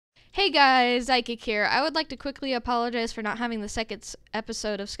Hey guys, Psychic here. I would like to quickly apologize for not having the second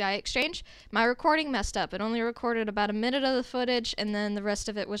episode of SkyExchange. My recording messed up. It only recorded about a minute of the footage, and then the rest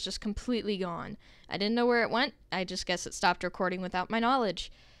of it was just completely gone. I didn't know where it went. I just guess it stopped recording without my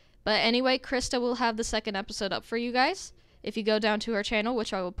knowledge. But anyway, Krista will have the second episode up for you guys. If you go down to her channel,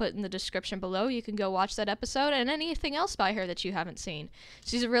 which I will put in the description below, you can go watch that episode and anything else by her that you haven't seen.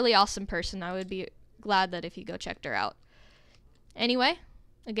 She's a really awesome person. I would be glad that if you go checked her out. Anyway,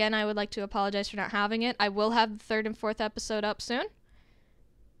 again, I would like to apologize for not having it. I will have the third and fourth episode up soon,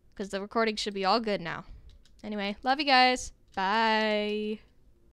 because the recording should be all good now. Anyway, love you guys. Bye.